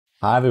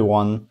Hi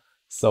everyone!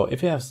 So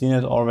if you have seen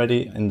it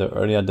already in the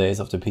earlier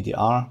days of the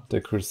PTR, the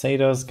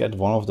Crusaders get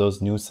one of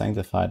those new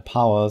sanctified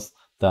powers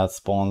that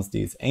spawns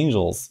these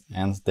angels,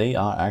 and they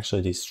are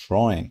actually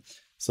destroying.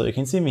 So you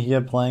can see me here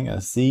playing a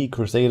C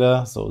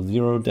Crusader, so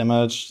 0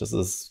 damage. This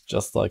is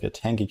just like a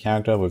tanky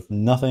character with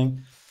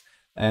nothing,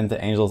 and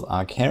the angels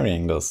are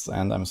carrying this,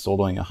 and I'm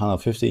soloing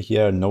 150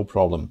 here, no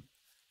problem.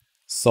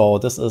 So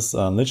this is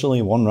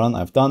literally one run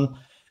I've done,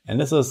 and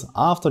this is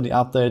after the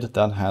update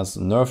that has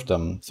nerfed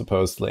them,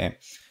 supposedly.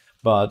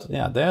 But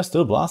yeah, they're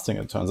still blasting,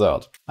 it turns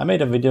out. I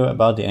made a video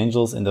about the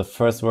angels in the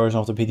first version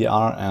of the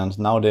PTR, and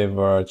now they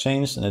were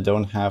changed and they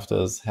don't have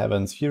this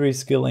Heaven's Fury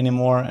skill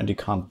anymore, and you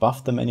can't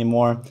buff them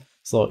anymore.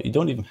 So you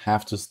don't even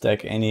have to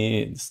stack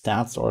any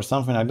stats or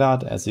something like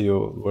that, as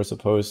you were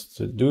supposed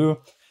to do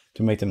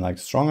to make them like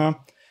stronger.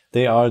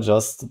 They are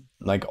just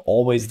like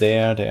always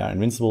there, they are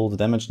invincible to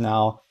damage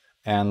now,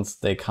 and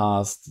they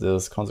cast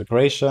this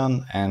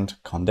Consecration and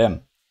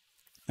Condemn.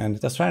 And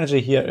the strategy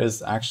here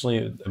is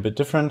actually a bit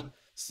different.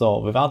 So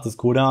without this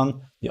cooldown,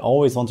 you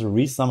always want to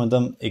resummon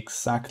them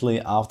exactly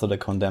after the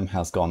Condemn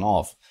has gone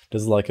off.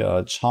 This is like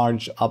a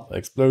charge up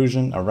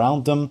explosion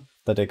around them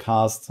that they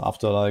cast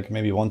after like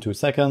maybe 1-2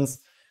 seconds,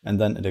 and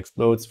then it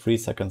explodes 3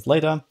 seconds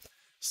later.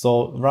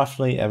 So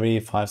roughly every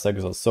 5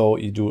 seconds or so,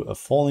 you do a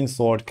Falling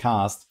Sword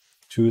cast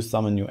to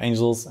summon new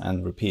angels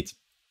and repeat.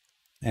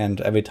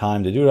 And every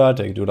time they do that,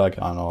 they do like,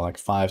 I don't know, like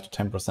 5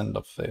 to 10%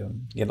 of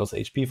Yellow's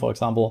HP, for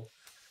example.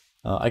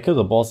 I killed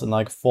the boss in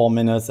like 4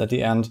 minutes at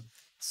the end.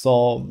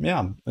 So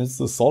yeah, it's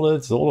a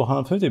solid solo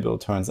 150 build,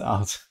 turns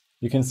out.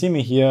 You can see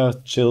me here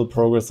chill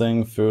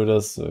progressing through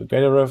this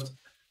Greater Rift.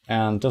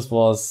 And this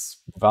was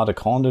without a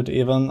conduit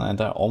even,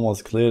 and I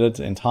almost cleared it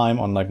in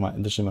time on like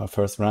literally my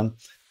first run.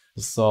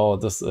 So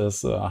this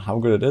is how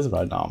good it is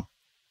right now.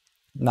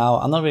 Now,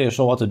 I'm not really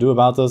sure what to do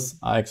about this.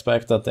 I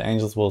expect that the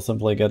angels will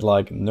simply get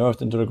like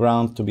nerfed into the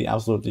ground to be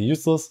absolutely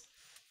useless.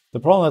 The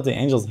problem that the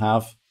angels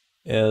have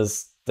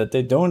is that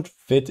they don't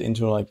fit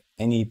into like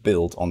any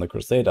build on the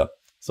Crusader.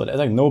 So there's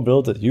like no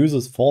build that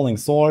uses Falling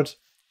Sword,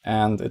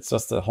 and it's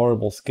just a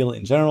horrible skill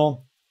in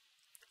general.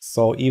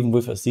 So even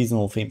with a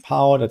seasonal theme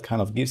power that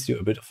kind of gives you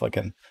a bit of like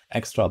an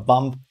extra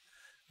bump,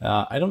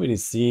 I don't really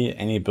see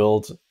any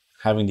build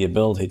having the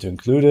ability to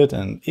include it,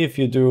 and if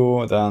you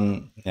do,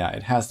 then yeah,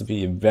 it has to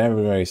be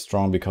very, very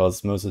strong,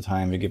 because most of the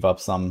time you give up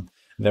some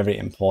very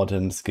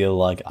important skill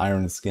like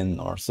Iron Skin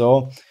or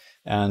so,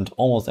 and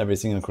almost every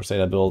single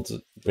Crusader build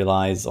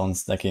relies on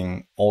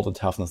stacking all the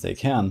toughness they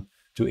can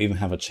to even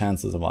have a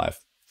chance to survive.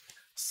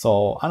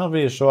 So I'm not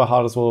really sure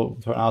how this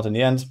will turn out in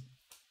the end.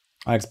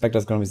 I expect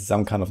there's going to be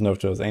some kind of nerf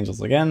to those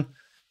angels again,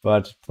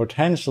 but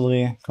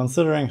potentially,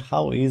 considering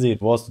how easy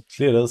it was to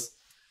clear this,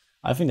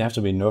 I think they have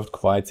to be nerfed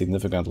quite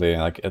significantly,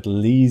 like at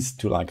least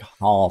to like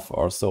half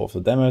or so of the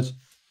damage,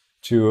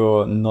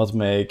 to not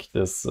make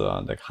this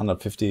like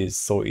 150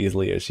 so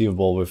easily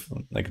achievable with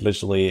like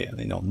literally,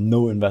 you know,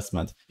 no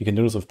investment. You can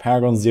do this with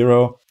Paragon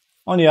 0.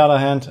 On the other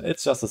hand,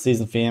 it's just a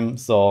season theme,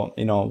 so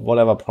you know,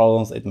 whatever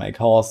problems it may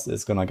cause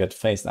is gonna get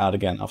phased out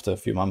again after a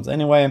few months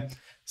anyway.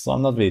 So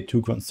I'm not really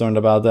too concerned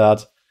about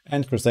that.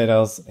 And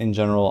Crusaders in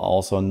general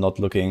also not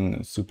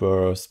looking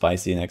super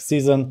spicy next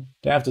season.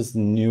 They have this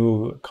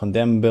new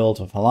Condemn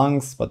build of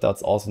Phalanx, but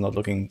that's also not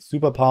looking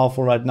super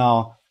powerful right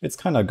now. It's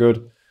kind of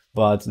good,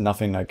 but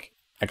nothing like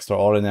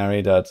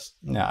extraordinary that,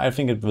 yeah, I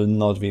think it will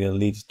not really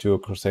lead to a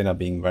Crusader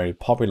being very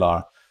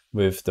popular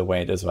with the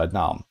way it is right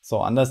now.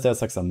 So unless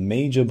there's like some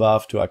major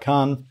buff to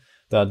Arcan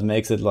that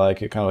makes it like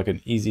kind of like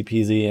an easy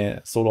peasy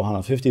solo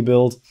 150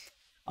 build,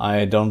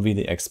 I don't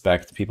really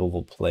expect people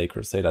will play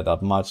Crusader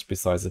that much,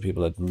 besides the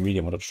people that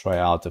really want to try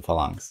out the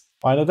Phalanx.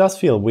 While it does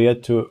feel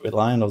weird to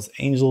rely on those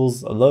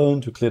angels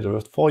alone to clear the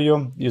rift for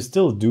you, you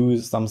still do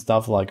some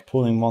stuff like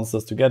pulling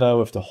monsters together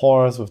with the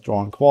horse,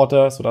 withdrawing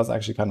quarter, so that's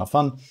actually kind of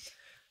fun.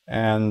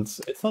 And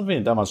it's not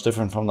really that much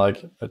different from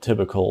like a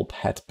typical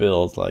pet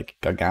build like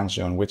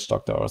Gargantuan Witch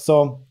Doctor or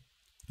so,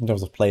 in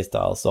terms of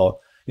playstyle. So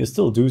you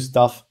still do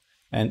stuff,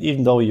 and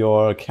even though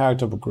your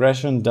character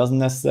progression doesn't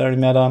necessarily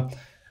matter,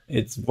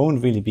 it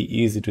won't really be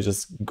easy to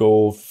just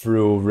go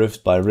through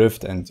rift by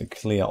rift and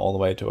clear all the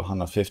way to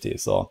 150.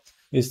 So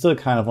you still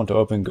kind of want to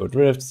open good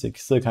rifts, you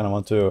still kind of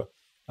want to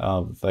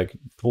like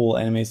pull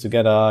enemies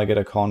together, get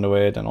a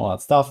conduit and all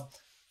that stuff.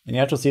 And you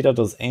have to see that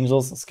those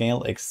angels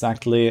scale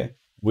exactly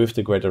with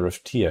the greater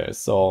rift tier.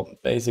 So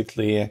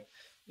basically,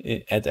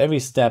 at every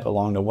step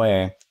along the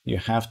way, you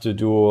have to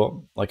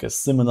do like a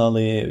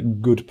similarly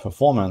good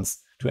performance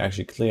to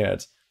actually clear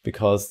it,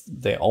 because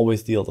they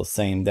always deal the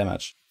same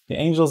damage. The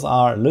angels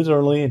are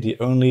literally the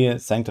only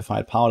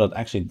sanctified power that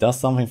actually does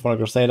something for a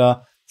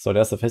Crusader. So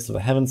there's the Fist of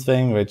the Heavens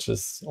thing, which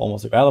is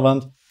almost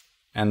irrelevant.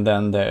 And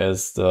then there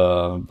is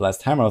the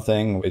Blessed Hammer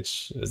thing,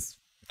 which is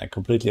like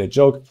completely a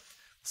joke.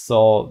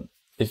 So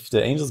if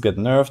the angels get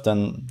nerfed,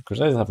 then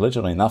Crusaders have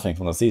literally nothing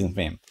from the season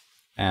theme.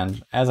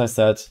 And as I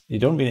said, you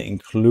don't really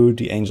include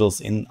the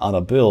angels in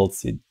other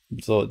builds.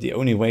 So the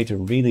only way to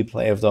really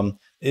play with them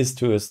is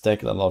to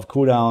stack a lot of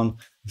cooldown,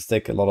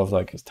 stack a lot of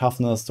like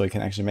toughness, so you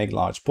can actually make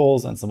large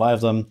pulls and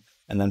survive them,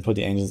 and then put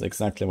the angels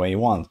exactly where you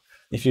want.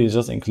 if you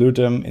just include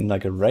them in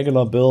like a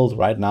regular build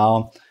right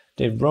now,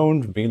 they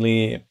won't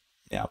really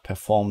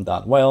perform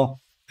that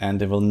well, and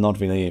they will not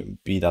really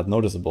be that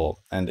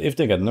noticeable. And if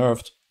they get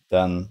nerfed,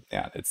 then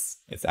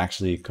it's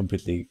actually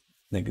completely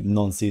like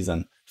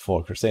non-season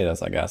for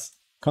Crusaders, I guess.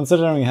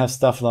 Considering you have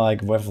stuff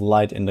like with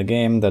light in the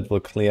game that will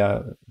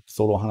clear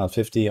solo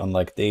 150 on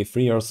like day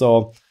 3 or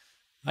so,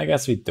 I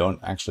guess we don't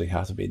actually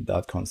have to be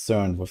that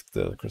concerned with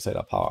the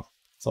Crusader power.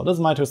 So this is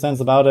my 2 cents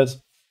about it.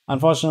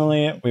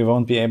 Unfortunately, we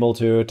won't be able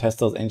to test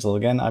those angels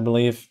again, I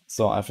believe.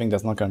 So I think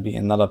there's not going to be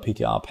another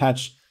PTR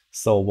patch.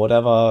 So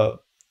whatever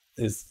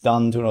is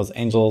done to those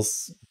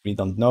angels, we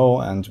don't know,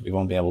 and we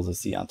won't be able to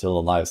see until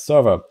the live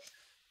server.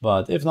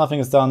 But if nothing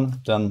is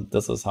done, then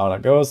this is how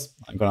that goes.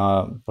 I'm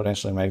gonna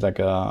potentially make like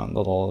a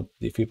little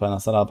D3 planner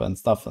setup and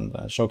stuff and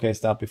showcase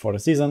that before the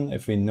season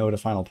if we know the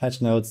final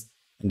patch notes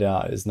and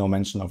there is no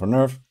mention of a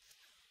nerf.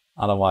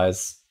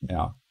 Otherwise,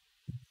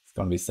 it's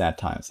gonna be sad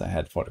times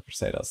ahead for the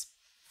Crusaders.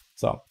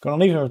 So, gonna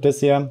leave it with this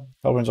here.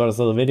 Hope you enjoyed this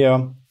little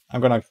video. I'm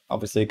gonna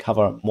obviously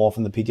cover more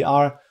from the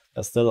PTR.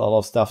 There's still a lot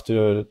of stuff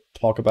to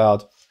talk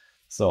about.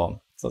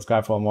 So,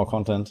 subscribe for more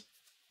content,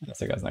 and I'll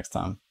see you guys next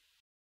time.